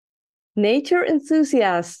Nature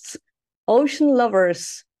enthusiasts, ocean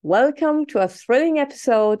lovers, welcome to a thrilling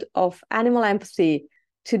episode of Animal Empathy.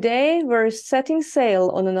 Today, we're setting sail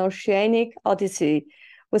on an oceanic odyssey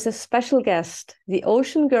with a special guest, the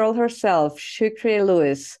ocean girl herself,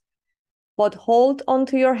 Sükriye. But hold on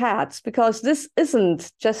to your hats because this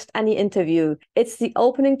isn't just any interview. It's the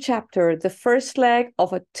opening chapter, the first leg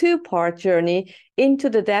of a two-part journey into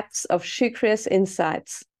the depths of Sükriye's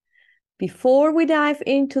insights. Before we dive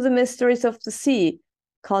into the mysteries of the sea,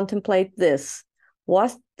 contemplate this.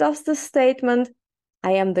 What does the statement,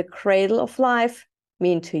 "I am the cradle of life,"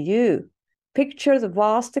 mean to you? Picture the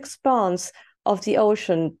vast expanse of the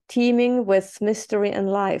ocean teeming with mystery and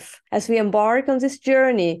life. As we embark on this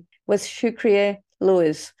journey with Sükriye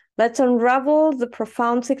Lewis, let's unravel the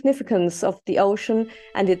profound significance of the ocean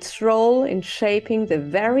and its role in shaping the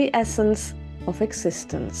very essence of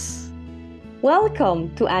existence.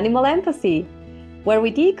 Welcome to Animal Empathy, where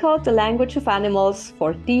we decode the language of animals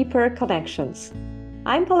for deeper connections.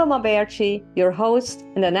 I'm Paloma Berci, your host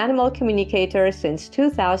and an animal communicator since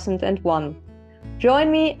 2001.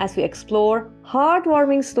 Join me as we explore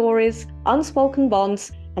heartwarming stories, unspoken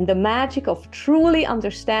bonds, and the magic of truly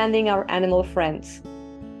understanding our animal friends.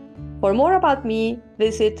 For more about me,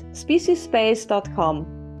 visit speciespace.com.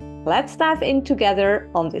 Let's dive in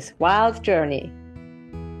together on this wild journey.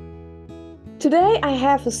 Today I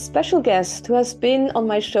have a special guest who has been on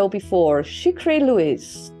my show before, Sükriye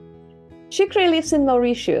Lewis. Sükriye lives in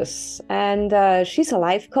Mauritius and she's a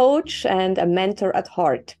life coach and a mentor at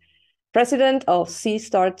heart, president of Sea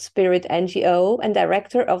Start Spirit NGO and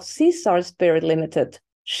director of Sea Start Spirit Limited.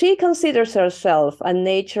 She considers herself a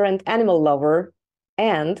nature and animal lover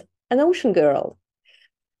and an ocean girl.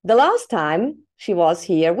 The last time she was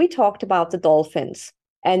here, we talked about the dolphins.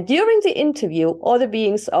 And during the interview, other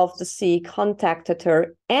beings of the sea contacted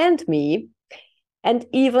her and me, and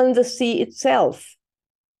even the sea itself.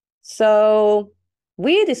 So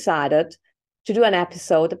we decided to do an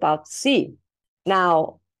episode about the sea.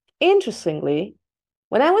 Now, interestingly,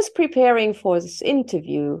 when I was preparing for this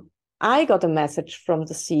interview, I got a message from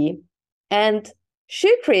the sea, and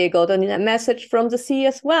Sükriye got a message from the sea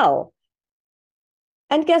as well.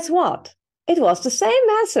 And guess what? It was the same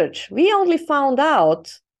message. We only found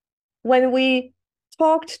out when we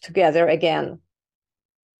talked together again.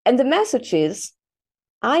 And the message is,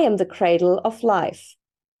 I am the cradle of life.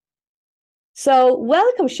 So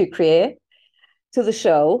welcome, Sükriye, to the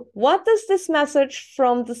show. What does this message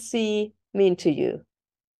from the sea mean to you?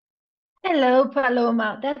 Hello,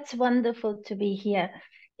 Paloma. That's wonderful to be here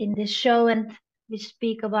in this show and we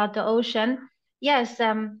speak about the ocean. Yes,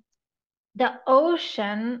 the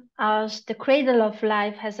ocean as the cradle of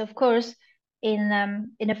life has, of course, in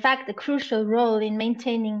effect, a crucial role in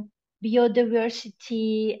maintaining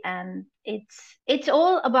biodiversity, and it's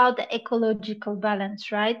all about the ecological balance,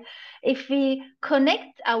 right? If we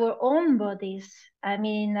connect our own bodies, I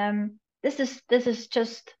mean, this is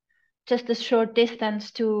just a short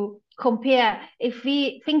distance to compare. If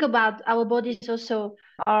we think about our bodies also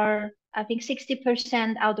are, I think,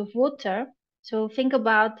 60% out of water. So think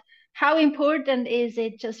about how important is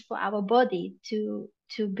it just for our body to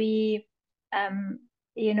be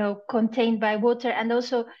contained by water. And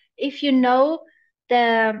also, if you know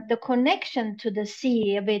the connection to the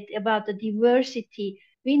sea, a bit about the diversity,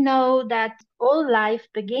 we know that all life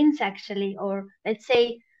begins actually, or let's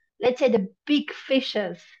say the big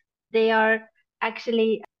fishes, they are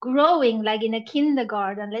actually growing like in a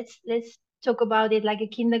kindergarten. Let's talk about it like a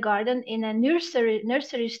kindergarten in a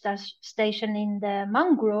station in the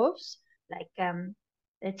mangroves, like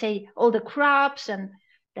let's say all the crabs and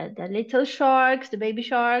the little sharks, the baby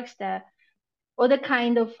sharks, the other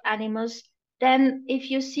kind of animals. Then if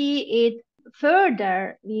you see it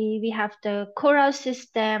further, we have the coral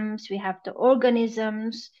systems, we have the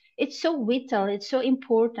organisms. It's so vital, it's so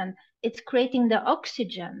important. It's creating the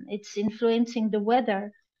oxygen, it's influencing the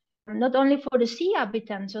weather, not only for the sea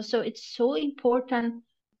inhabitants, also it's so important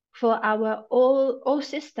for our all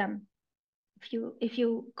system. If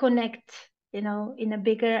you connect, in a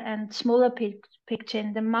bigger and smaller picture,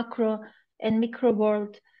 in the macro and micro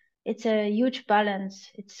world, it's a huge balance.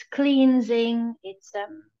 It's cleansing. It's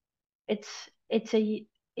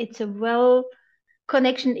a well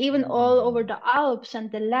connection even all over the Alps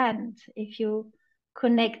and the land. If you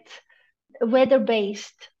connect weather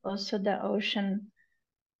based, also the ocean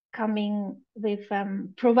coming with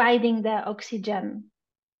providing the oxygen.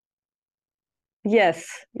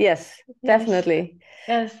 Yes, yes, definitely.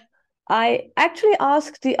 Yes. I actually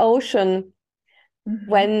asked the ocean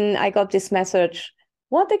when I got this message,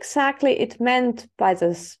 what exactly it meant by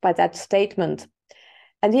that statement.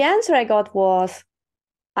 And the answer I got was,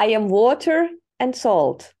 I am water and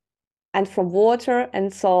salt, and from water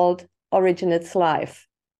and salt originates life.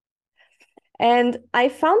 And I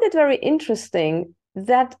found it very interesting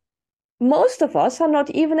that most of us are not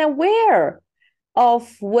even aware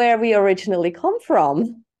of where we originally come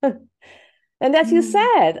from. And as you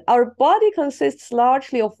said, our body consists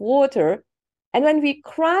largely of water. And when we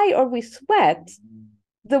cry or we sweat,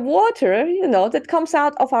 the water, that comes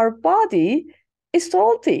out of our body is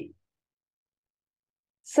salty.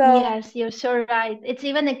 So yes, you're so right. It's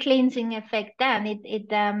even a cleansing effect then.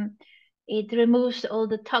 It removes all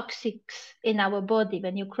the toxics in our body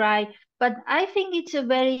when you cry. But I think it's a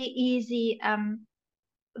very easy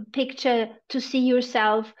picture to see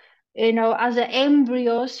yourself, as an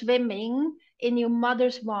embryo swimming in your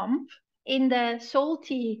mother's womb in the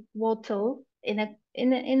salty water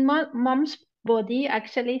in mom's body,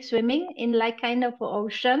 actually swimming in like kind of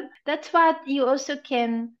ocean. That's what you also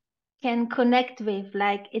can connect with.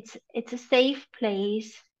 Like it's a safe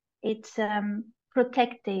place. It's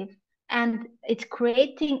protective, and it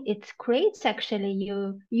creates actually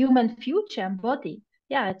your human future and body.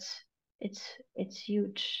 Yeah, it's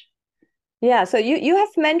huge. yeah, so you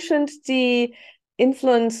have mentioned the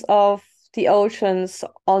influence of the oceans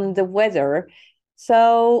on the weather.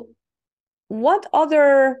 So what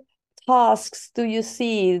other tasks do you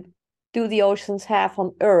see do the oceans have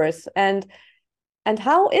on Earth? And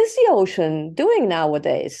how is the ocean doing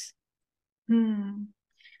nowadays?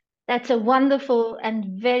 That's a wonderful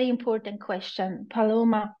and very important question,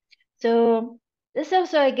 Paloma. So this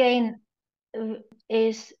also again uh,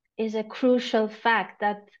 is a crucial fact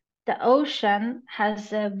that the ocean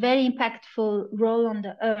has a very impactful role on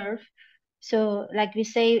the earth. So, like we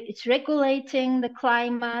say, it's regulating the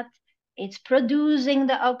climate, it's producing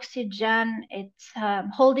the oxygen, it's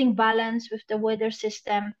holding balance with the weather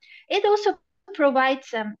system. It also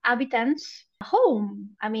provides habitants a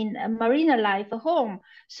home. I mean, a marine life, a home.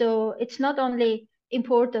 So it's not only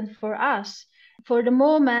important for us. For the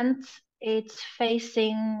moment, it's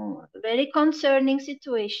facing very concerning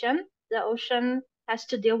situation. The ocean has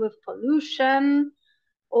to deal with pollution,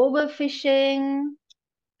 overfishing,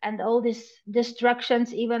 and all these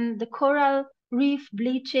destructions, even the coral reef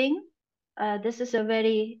bleaching. This is a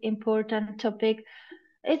very important topic.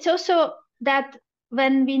 It's also that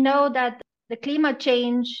when we know that the climate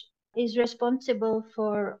change is responsible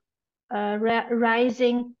for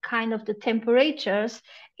rising kind of the temperatures,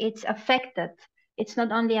 it's affected. It's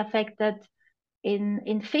not only affected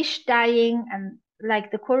in fish dying and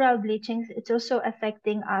like the coral bleaching, it's also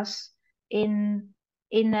affecting us in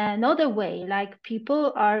in another way. Like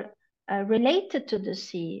people are related to the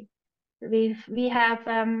sea. We have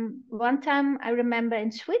one time I remember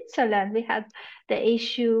in Switzerland we had the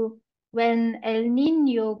issue when El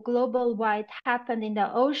Nino global wide happened in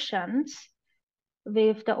the oceans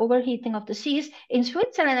with the overheating of the seas. In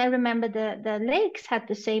Switzerland, I remember the lakes had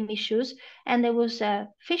the same issues, and there was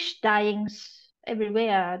fish dying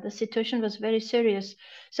everywhere. The situation was very serious.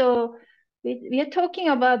 So we are talking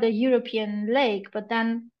about the European lake, but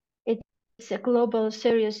then it's a global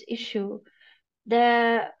serious issue.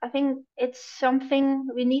 I think it's something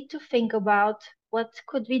we need to think about. What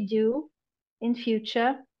could we do in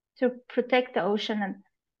future to protect the ocean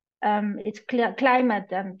and its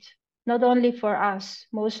climate, and not only for us,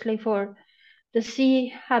 mostly for the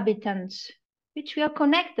sea habitants, which we are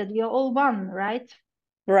connected. We are all one, right?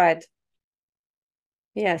 Right.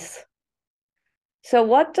 Yes. So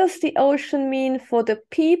what does the ocean mean for the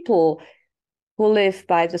people who live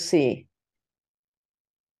by the sea?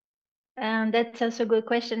 And that's also a good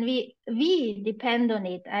question. We depend on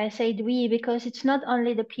it. I said we because it's not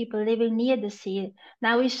only the people living near the sea.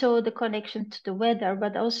 Now we saw the connection to the weather,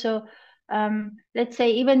 but also, let's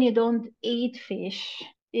say, even you don't eat fish,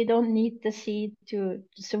 you don't need the sea to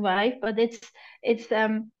survive. But it's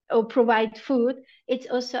or provide food. It's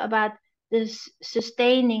also about this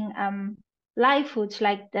sustaining livelihoods,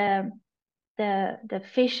 like the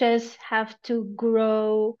fishes have to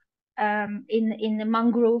grow in the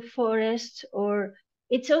mangrove forest, or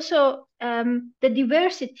it's also the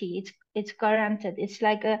diversity. It's guaranteed. It's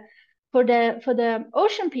like a for the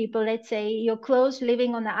ocean people. Let's say you're close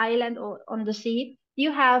living on an island or on the sea.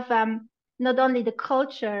 You have not only the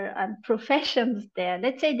culture and professions there.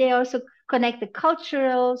 Let's say they also connect the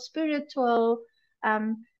cultural, spiritual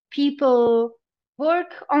people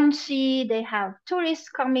work on sea. They have tourists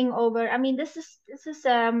coming over. I mean, this is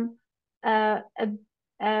a,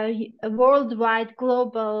 a worldwide,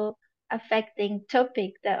 global affecting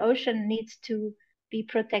topic. The ocean needs to be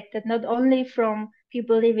protected not only from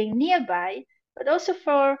people living nearby, but also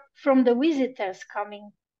from the visitors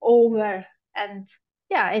coming over and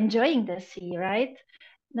yeah, enjoying the sea, right?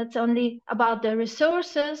 not only about the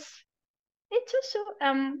resources. It's also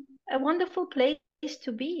a wonderful place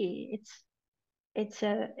to be. It's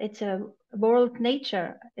a world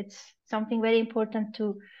nature. It's something very important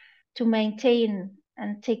to maintain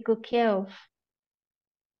and take good care of.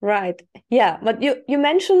 Right. Yeah, but you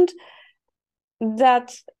mentioned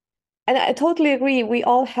that, and I totally agree, we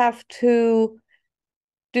all have to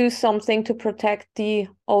do something to protect the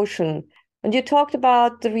ocean. And you talked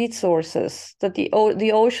about the resources, that the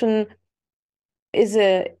ocean is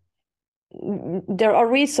there are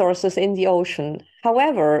resources in the ocean.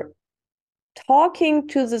 However, talking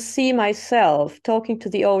to the sea myself, talking to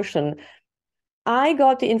the ocean, I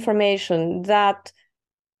got the information that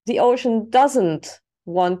the ocean doesn't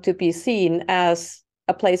want to be seen as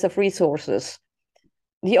a place of resources.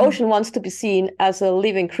 The ocean wants to be seen as a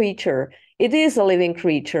living creature. It is a living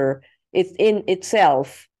creature. It's in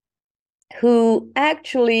itself, who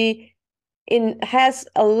actually has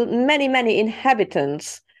many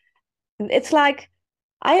inhabitants. It's like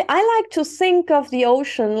I like to think of the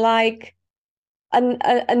ocean like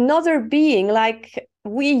another being, like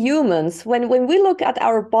we humans. When we look at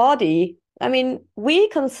our body, I mean, we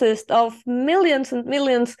consist of millions and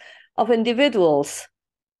millions of individuals,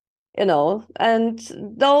 and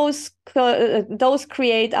those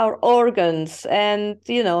create our organs, and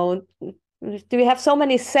we have so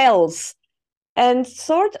many cells, and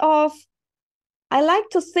sort of I like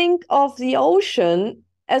to think of the ocean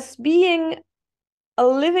as being a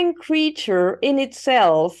living creature in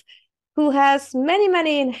itself, who has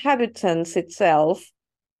many inhabitants itself,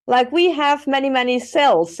 like we have many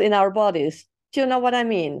cells in our bodies. Do you know what I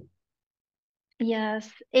mean? Yes,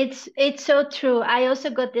 it's so true. I also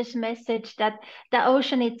got this message that the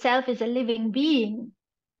ocean itself is a living being.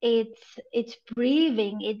 It's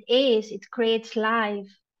breathing, it creates life.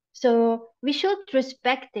 So we should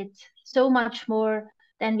respect it so much more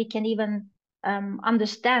than we can even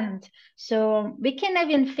understand. So we can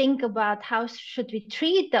even think about how should we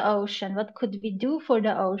treat the ocean? What could we do for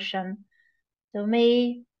the ocean? So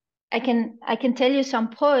may I can tell you some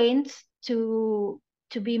points to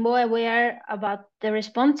be more aware about the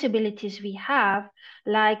responsibilities we have,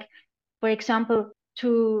 like for example,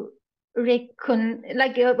 to like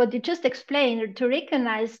what you just explained, to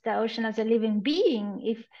recognize the ocean as a living being.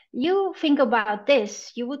 If you think about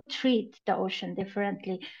this, you would treat the ocean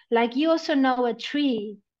differently. Like you also know a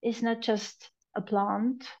tree is not just a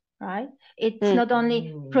plant, right? It's not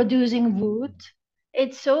only producing wood,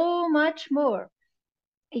 it's so much more.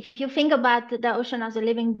 If you think about the ocean as a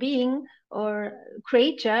living being or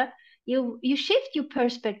creature, you shift your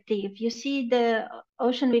perspective. You see the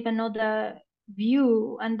ocean with another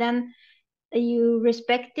view, and then you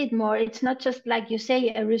respect it more. It's not just like you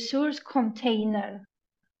say a resource container.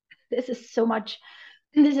 This is so much.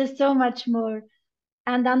 This is so much more.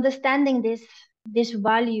 And understanding this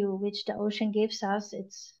value which the ocean gives us,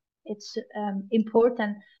 it's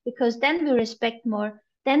important, because then we respect more,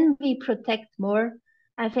 then we protect more.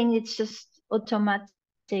 I think it's just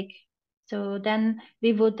automatic. So then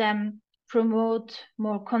we would promote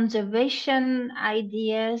more conservation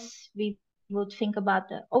ideas. We would think about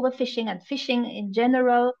the overfishing and fishing in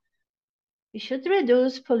general. We should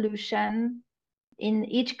reduce pollution in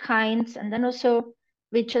each kind. And then also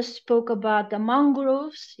we just spoke about the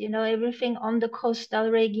mangroves, everything on the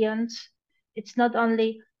coastal regions. It's not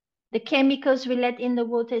only the chemicals we let in the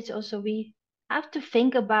water, it's also we have to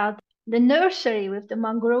think about the nursery with the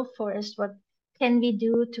mangrove forest. What can we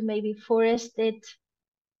do to maybe forest it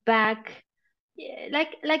back?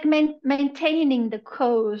 Like maintaining the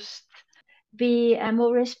coast, be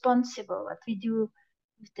more responsible. What we do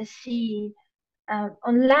with the sea,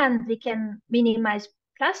 on land, we can minimize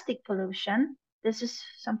plastic pollution. This is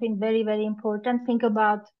something very important. Think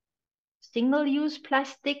about single-use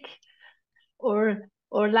plastic, or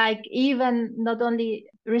like even not only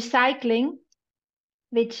recycling,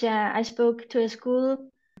 which I spoke to a school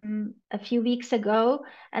a few weeks ago,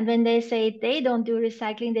 and when they say they don't do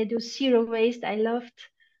recycling, they do zero waste. I loved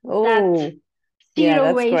that Oh, yeah, zero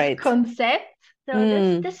that's waste great. concept. So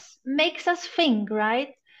this makes us think, right?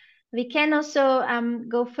 We can also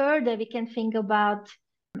go further. We can think about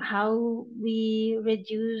how we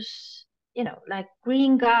reduce, like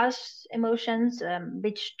green gas emissions.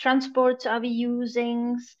 Which transports are we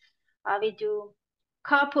using? Are we do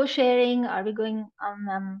carpool sharing? Are we going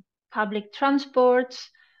on public transports?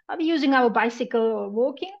 Are we using our bicycle or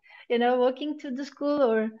walking? Walking to the school,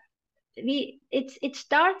 or it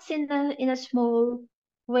starts in a small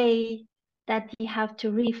way that we have to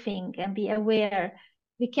rethink and be aware.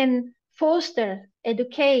 We can foster,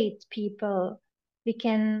 educate people. We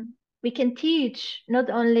can we can teach not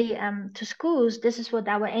only to schools. This is what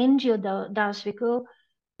our NGO does. We go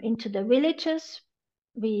into the villages.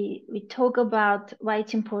 We talk about why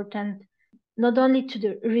it's important not only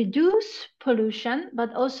to reduce pollution,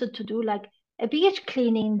 but also to do like a beach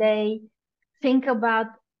cleaning day. Think about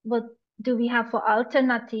what do we have for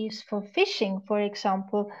alternatives for fishing, for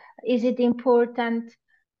example. Is it important?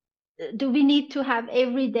 Do we need to have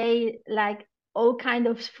every day like all kind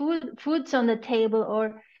of foods on the table,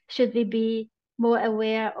 or should we be more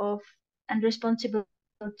aware of and responsible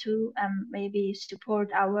to maybe support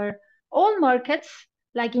our own markets?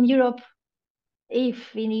 Like in Europe,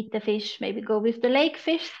 if we need the fish, maybe go with the lake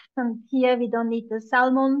fish. And here we don't need the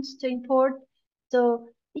salmons to import. So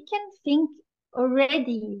we can think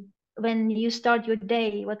already when you start your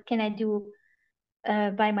day, what can I do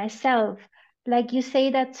by myself? Like you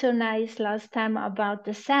say that so nice last time about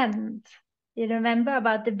the sand. You remember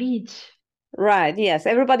about the beach? Right, yes.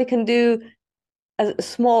 Everybody can do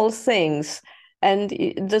small things, and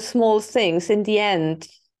the small things in the end,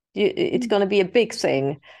 it's going to be a big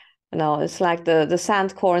thing. You know, it's like the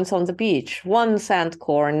sand corns on the beach. One sand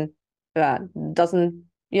corn doesn't,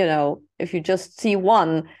 you know, if you just see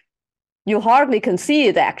one, you hardly can see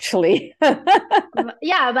it actually.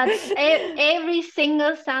 Yeah, but every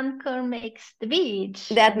single sand corn makes the beach,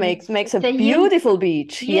 That and makes a it's a beautiful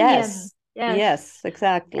beach. union. Yes. Yes, Yes, that's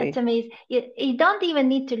exactly. amazing. You don't even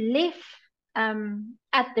need to live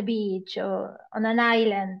at the beach or on an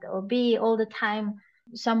island or be all the time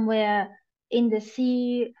somewhere in the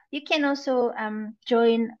sea. You can also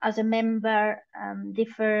join as a member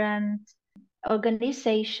different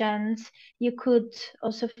organizations. You could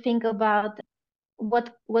also think about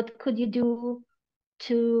what could you do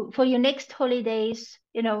for your next holidays.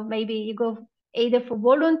 You know, maybe you go either for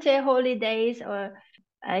volunteer holidays, or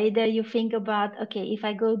either you think about, okay, if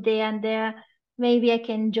I go there and there, maybe I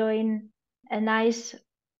can join a nice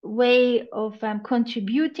way of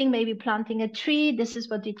contributing, maybe planting a tree. This is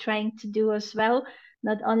what we're trying to do as well,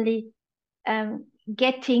 not only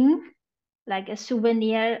getting like a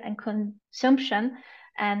souvenir and consumption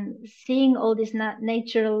and seeing all these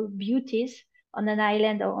natural beauties on an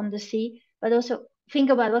island or on the sea, but also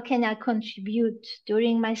think about what can I contribute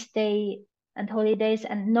during my stay and holidays,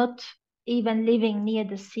 and not even living near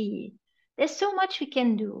the sea. There's so much we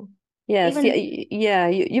can do. Yes, yeah, Even yeah.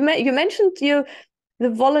 You mentioned the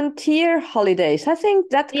volunteer holidays. I think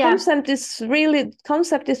that yeah. concept is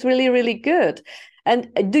really, really good.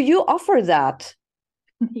 And do you offer that?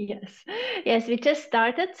 Yes, yes, we just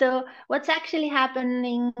started. So what's actually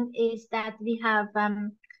happening is that we have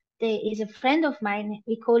there is a friend of mine,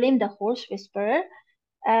 we call him the horse whisperer.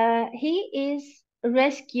 He is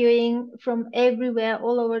rescuing from everywhere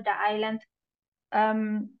all over the island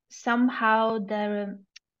somehow the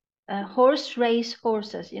horse race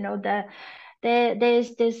horses. You know,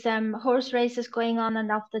 there's this horse races going on,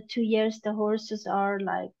 and after 2 years the horses are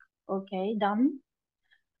like, okay, done.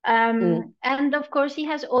 Mm. And of course, he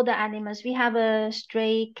has other animals. We have a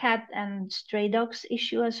stray cat and stray dogs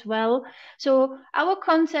issue as well. So our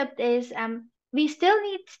concept is we still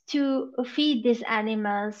need to feed these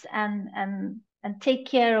animals and take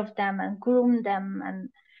care of them and groom them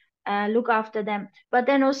and look after them. But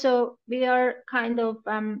then also we are kind of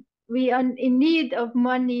we are in need of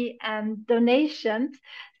money and donations.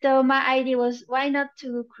 So my idea was, why not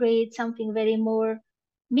to create something very more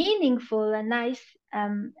meaningful and nice.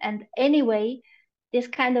 And anyway, this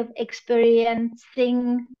kind of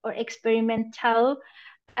experiencing or experimental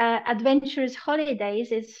adventurous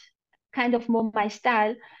holidays is kind of more my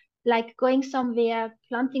style, like going somewhere,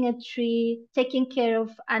 planting a tree, taking care of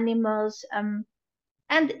animals,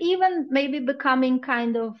 and even maybe becoming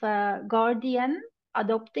kind of a guardian,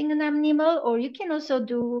 adopting an animal. Or you can also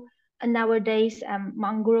do nowadays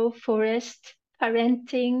mangrove forest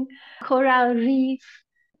parenting, coral reef.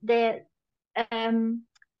 The um,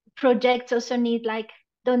 projects also need like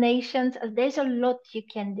donations. There's a lot you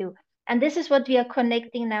can do, and this is what we are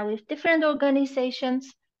connecting now with different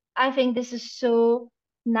organizations. I think this is so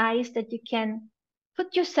nice that you can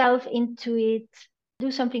put yourself into it, do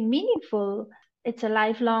something meaningful. It's a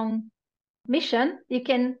lifelong mission. You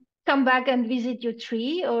can come back and visit your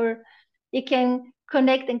tree, or you can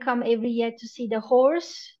connect and come every year to see the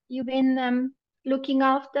horse you've been looking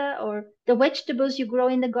after, or the vegetables you grow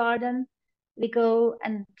in the garden. We go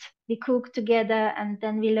and we cook together, and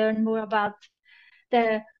then we learn more about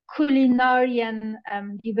the culinarian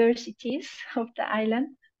diversities of the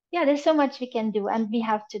island. Yeah, there's so much we can do and we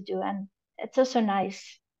have to do, and it's also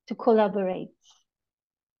nice to collaborate.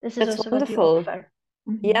 This is That's also what we wonderful. offer.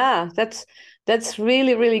 Mhm. Yeah, that's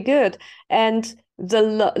really, really good. And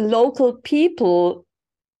the local people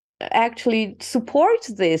actually support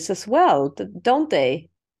this as well, don't they?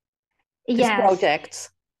 These Yes, projects.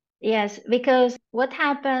 yes, because what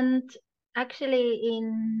happened actually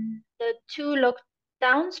in the two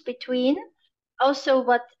lockdowns between, also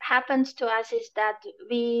what happens to us is that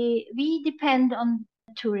we depend on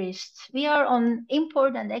tourists. We are on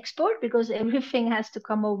import and export because everything has to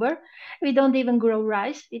come over. We don't even grow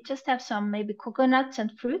rice. We just have some maybe coconuts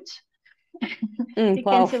and fruits. We can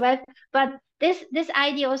Wow. survive. But this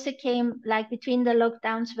idea also came like between the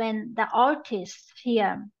lockdowns when the artists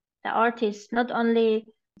here, the artists, not only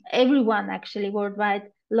everyone actually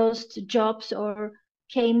worldwide lost jobs or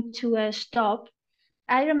came to a stop.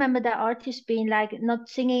 I remember the artists being like not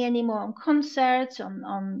singing anymore on concerts,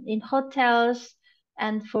 on in hotels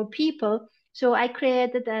and for people. So I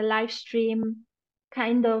created a live stream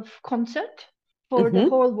kind of concert for the Mm-hmm.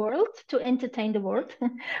 whole world to entertain the world,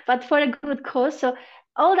 but for a good cause. So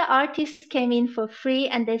all the artists came in for free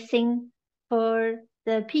and they sing for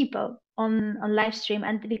the people on live stream,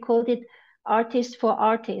 and we called it Artists for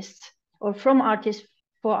Artists or From Artists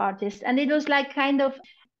for Artists. And it was like kind of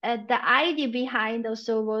the idea behind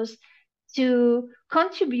also was to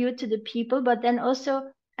contribute to the people, but then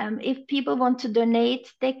also if people want to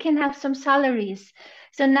donate, they can have some salaries.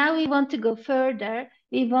 So now we want to go further.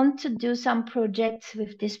 We want to do some projects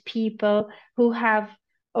with these people who have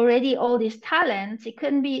already all these talents. It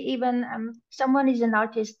can be even someone is an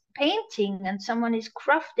artist painting and someone is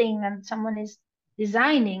crafting and someone is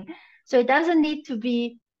designing. So it doesn't need to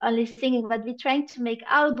be only singing, but we're trying to make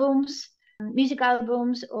albums, music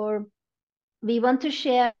albums, or we want to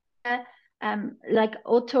share like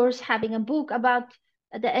authors having a book about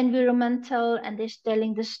the environmental, and they're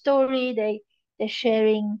telling the story. They're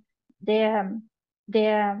sharing their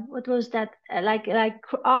what was that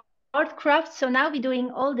art crafts. So now we're doing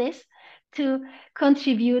all this to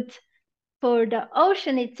contribute for the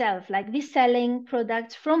ocean itself. Like we're selling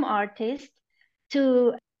products from artists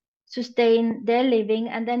to sustain their living,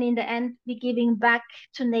 and then in the end we're giving back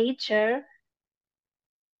to nature.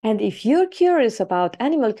 And if you're curious about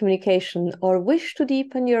animal communication or wish to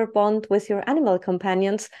deepen your bond with your animal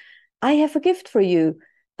companions, I have a gift for you,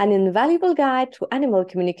 an invaluable guide to animal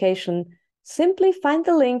communication. Simply find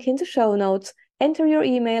the link in the show notes, enter your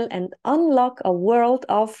email, and unlock a world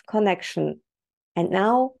of connection. And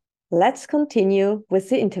now, let's continue with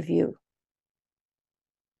the interview.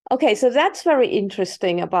 Okay, so that's very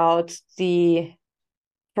interesting about the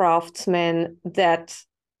craftsmen that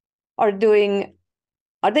are doing.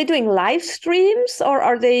 Are they doing live streams, or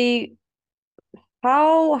are they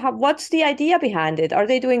how what's the idea behind it? Are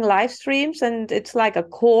they doing live streams and it's like a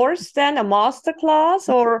course then, a master class,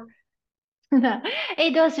 or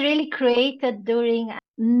It was really created during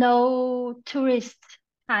no tourist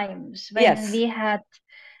times when yes. we had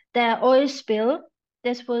the oil spill.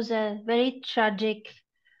 This was a very tragic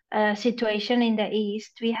situation in the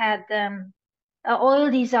east. We had an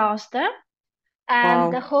oil disaster,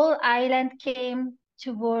 and the Wow. whole island came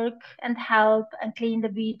to work and help and clean the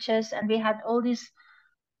beaches, and we had all these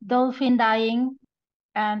dolphin dying,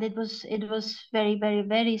 and it was very, very,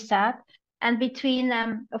 very sad. And between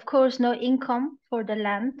of course no income for the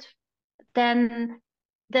land, then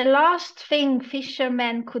the last thing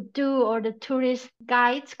fishermen could do or the tourist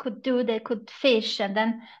guides could do, they could fish, and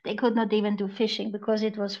then they could not even do fishing because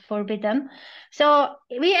it was forbidden. So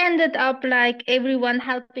we ended up like everyone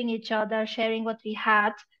helping each other, sharing what we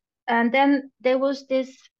had. And then there was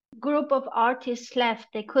this group of artists left.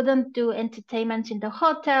 They couldn't do entertainments in the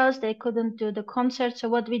hotels, they couldn't do the concerts. So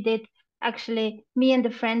what we did, actually, me and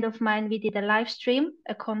a friend of mine, we did a live stream,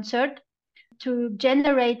 a concert to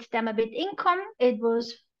generate them a bit income. It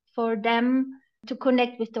was for them to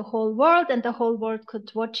connect with the whole world, and the whole world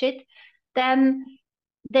could watch it. Then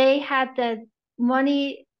they had the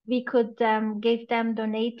money we could give them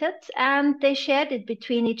donated, and they shared it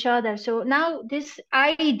between each other. So now this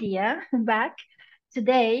idea back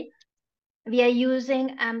today, we are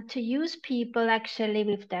using to use people actually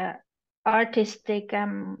with their artistic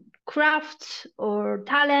crafts or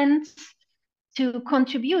talents to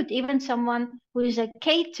contribute. Even someone who is a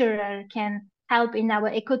caterer can help in our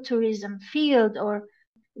ecotourism field. Or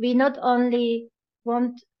we not only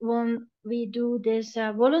want when we do this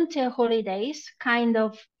volunteer holidays, kind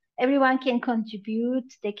of everyone can contribute.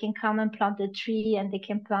 They can come and plant a tree, and they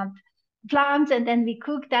can plant plants, and then we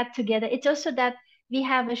cook that together. It's also that we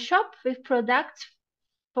have a shop with products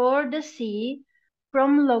for the sea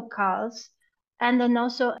from locals, and then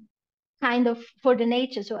also kind of for the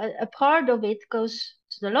nature. So a part of it goes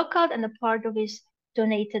to the local, and a part of it is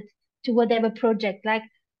donated to whatever project. Like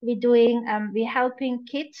we're doing, we're helping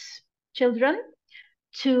kids, children,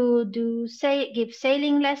 to give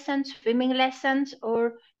sailing lessons, swimming lessons,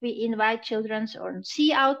 or we invite children on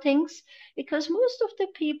sea outings, because most of the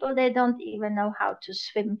people, they don't even know how to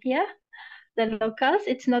swim here, the locals.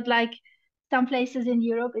 It's not like some places in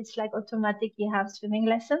Europe, it's like automatic you have swimming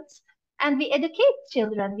lessons. And we educate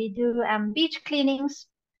children. We do beach cleanings.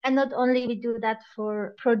 And not only we do that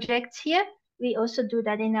for projects here, we also do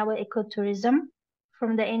that in our ecotourism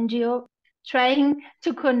from the NGO, trying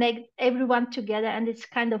to connect everyone together. And it's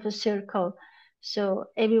kind of a circle. So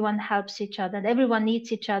everyone helps each other. Everyone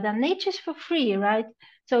needs each other. Nature's for free, right?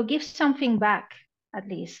 So give something back, at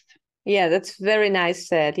least. Yeah, that's very nice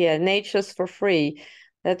said. Yeah, nature's for free.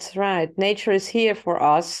 That's right. Nature is here for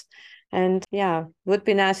us. And yeah, would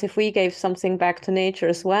be nice if we gave something back to nature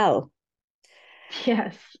as well.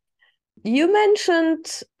 Yes. You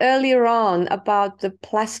mentioned earlier on about the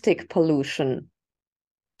plastic pollution.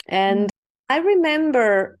 And I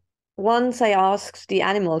remember once I asked the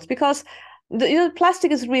animals, because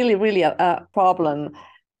plastic is really, really a problem,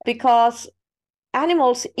 because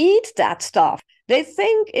animals eat that stuff. They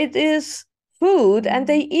think it is food and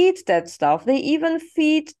they eat that stuff. They even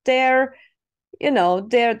feed their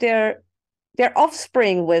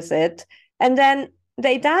offspring with it, and then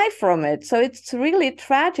they die from it. So it's really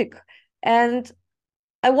tragic. And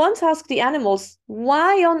I once asked the animals,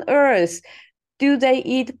 why on earth do they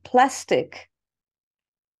eat plastic?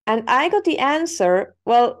 And I got the answer,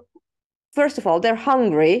 well, first of all, they're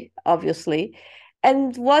hungry, obviously.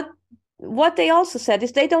 And what they also said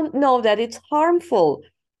is they don't know that it's harmful.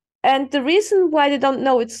 And the reason why they don't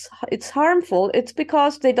know it's harmful, it's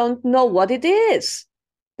because they don't know what it is.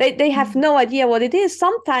 They have no idea what it is.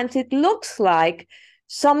 Sometimes it looks like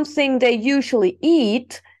something they usually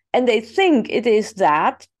eat, and they think it is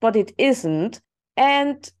that, but it isn't.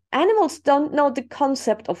 And animals don't know the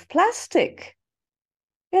concept of plastic.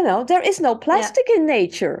 There is no plastic in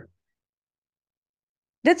nature.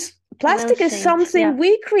 Plastic is something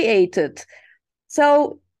we created.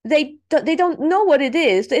 So they don't know what it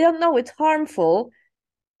is. They don't know it's harmful.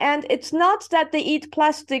 And it's not that they eat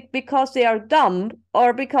plastic because they are dumb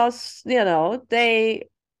or because, they're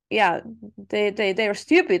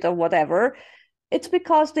stupid or whatever. It's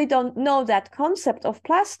because they don't know that concept of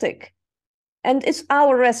plastic. And it's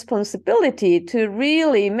our responsibility to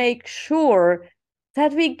really make sure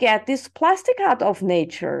that we get this plastic out of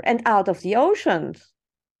nature and out of the oceans.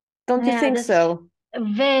 Don't you think so?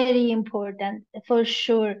 Very important, for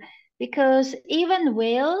sure. Because even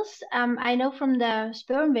whales, I know from the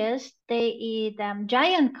sperm whales, they eat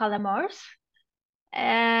giant calamars.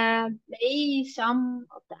 Some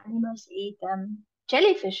of the animals eat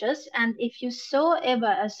jellyfishes. And if you saw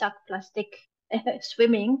ever a suck plastic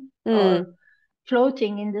swimming or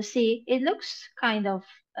floating in the sea, it looks kind of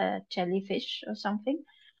a jellyfish or something.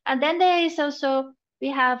 And then there is also, we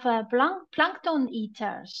have plankton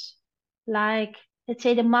eaters, like let's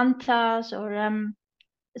say the mantas or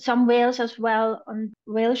some whales as well, on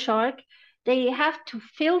whale shark. They have to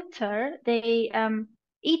filter, they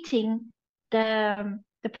eating the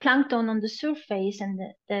plankton on the surface and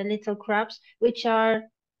the little crabs, which are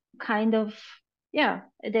kind of,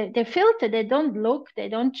 they filter, they don't look, they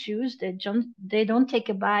don't choose, they don't take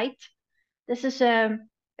a bite. This is a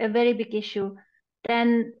very big issue.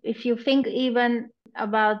 Then if you think even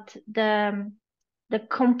about the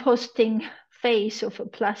composting phase of a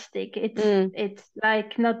plastic, it's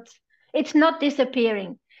like it's not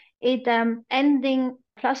disappearing. It ending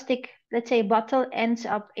plastic, let's say bottle ends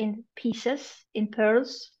up in pieces, in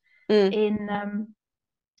pearls, in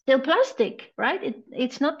still plastic, right?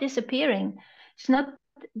 It's not disappearing. It's not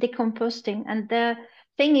decomposing. And the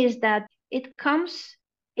thing is that it comes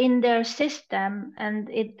in their system and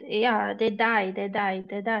they die.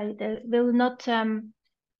 They will not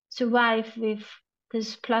survive with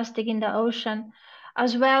this plastic in the ocean.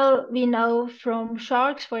 As well, we know from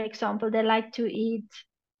sharks, for example, they like to eat,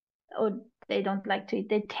 or they don't like to eat,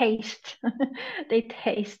 they taste, they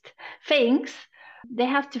taste things. They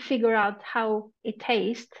have to figure out how it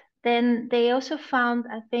tastes. Then they also found,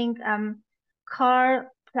 I think, car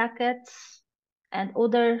plaquettes and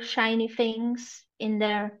other shiny things in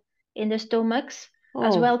their stomachs,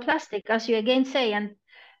 as well plastic, as you again say. And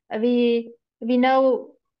we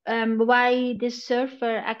know why these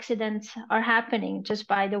surfer accidents are happening. Just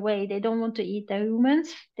by the way, they don't want to eat the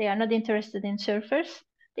humans. They are not interested in surfers.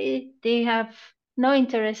 They have no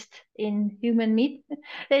interest in human meat.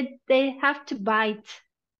 They have to bite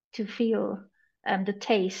to feel the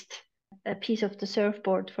taste, a piece of the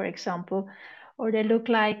surfboard, for example, or they look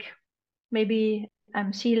like maybe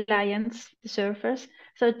sea lions, the surfers.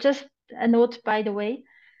 So just a note, by the way.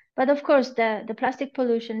 But of course, the plastic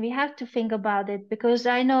pollution, we have to think about it, because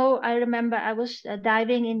I remember I was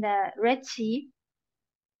diving in the Red Sea,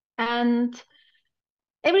 and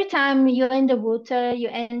every time you're in the water,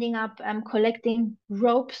 you're ending up collecting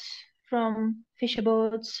ropes from fisher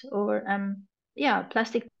boats, or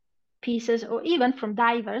plastic pieces, or even from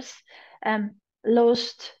divers,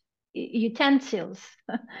 lost utensils,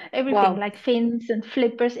 everything Wow. like fins and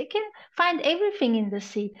flippers. You can find everything in the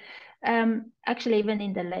sea. Actually, even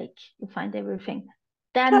in the lake, you find everything.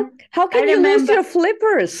 Then How I can you lose remember, your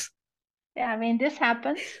flippers? yeah, I mean, this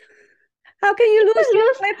happens. How can you People lose your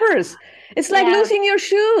lose, flippers? It's like yeah, losing your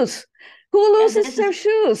shoes. Who yeah. loses their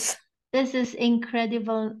shoes? This is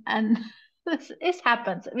incredible, and this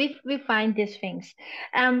happens. We find these things,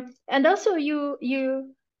 and also you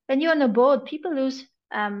when you're on a boat, people lose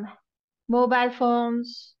mobile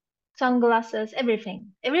phones, sunglasses,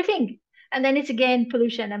 everything, and then it's again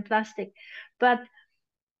pollution and plastic. But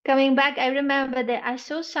coming back, I remember that I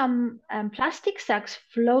saw some plastic sacks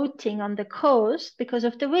floating on the coast because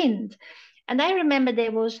of the wind, and I remember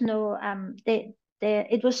there was no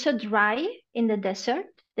it was so dry in the desert.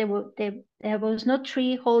 There was no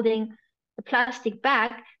tree holding the plastic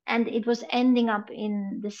back, and it was ending up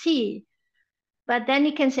in the sea. But then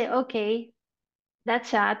you can say, okay, that's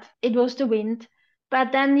sad. It was the wind.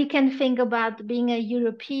 But then you can think about being a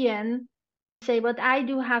European, say what I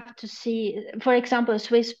do have to see. For example, a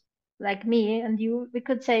Swiss like me and you, we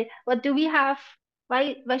could say, what do we have?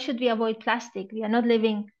 Why should we avoid plastic? We are not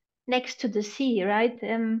living next to the sea, right?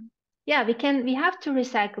 Yeah, we have to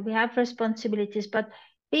recycle. We have responsibilities, but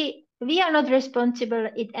we are not responsible.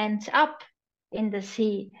 It ends up in the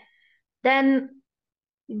sea. Then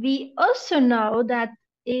we also know that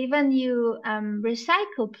even you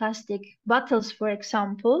recycle plastic bottles, for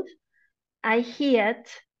example, I heard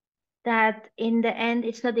that in the end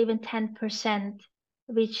it's not even 10%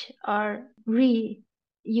 which are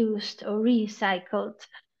reused or recycled.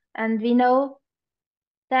 And we know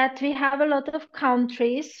that we have a lot of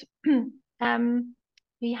countries, um,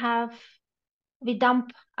 we have we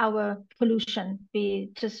dump our pollution.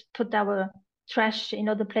 We just put our trash in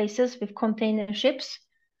other places with container ships.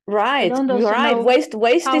 I Right, don't you're also right. know Waste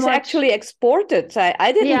how is much. actually exported.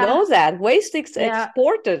 I didn't Yeah, know that. Waste is yeah.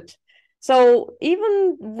 exported. So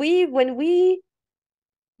even when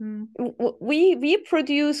Mm, we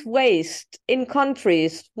produce waste in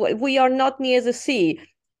countries we are not near the sea,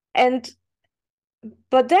 and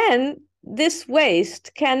but then this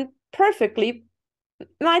waste can perfectly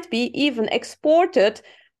might be even exported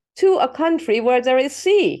to a country where there is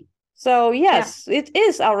sea. So yeah. yes, it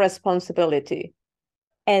is our responsibility.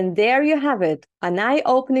 And there you have it, an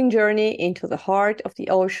eye-opening journey into the heart of the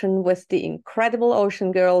ocean with the incredible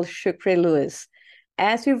ocean girl, Sükriye.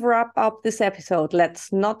 As we wrap up this episode,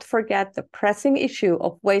 let's not forget the pressing issue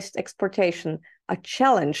of waste exportation, a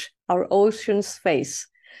challenge our oceans face.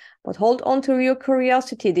 But hold on to your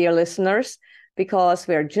curiosity, dear listeners, because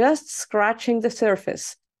we're just scratching the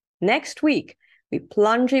surface. Next week, we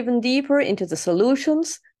plunge even deeper into the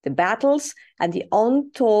solutions, the battles, and the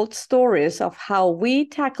untold stories of how we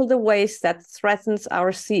tackle the waste that threatens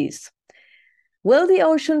our seas. Will the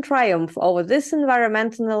ocean triumph over this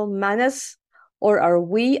environmental menace, or are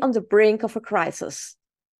we on the brink of a crisis?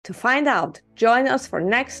 To find out, join us for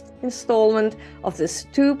next installment of this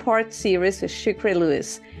two-part series with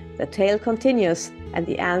Sükriye. The tale continues and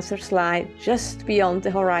the answers lie just beyond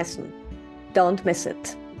the horizon. Don't miss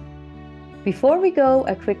it. Before we go,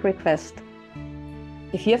 a quick request.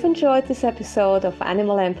 If you have enjoyed this episode of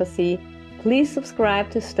Animal Empathy, please subscribe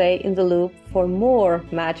to stay in the loop for more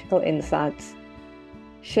magical insights.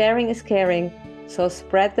 Sharing is caring, so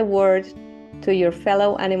spread the word to your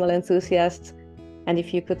fellow animal enthusiasts, and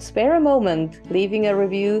if you could spare a moment, leaving a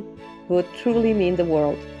review would truly mean the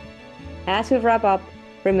world. As we wrap up,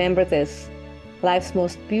 remember this: life's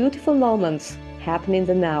most beautiful moments happen in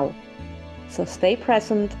the now. So stay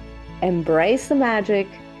present, embrace the magic,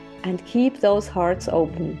 and keep those hearts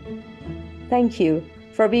open. Thank you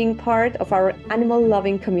for being part of our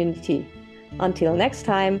animal-loving community. Until next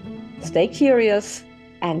time, stay curious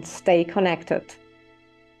and stay connected.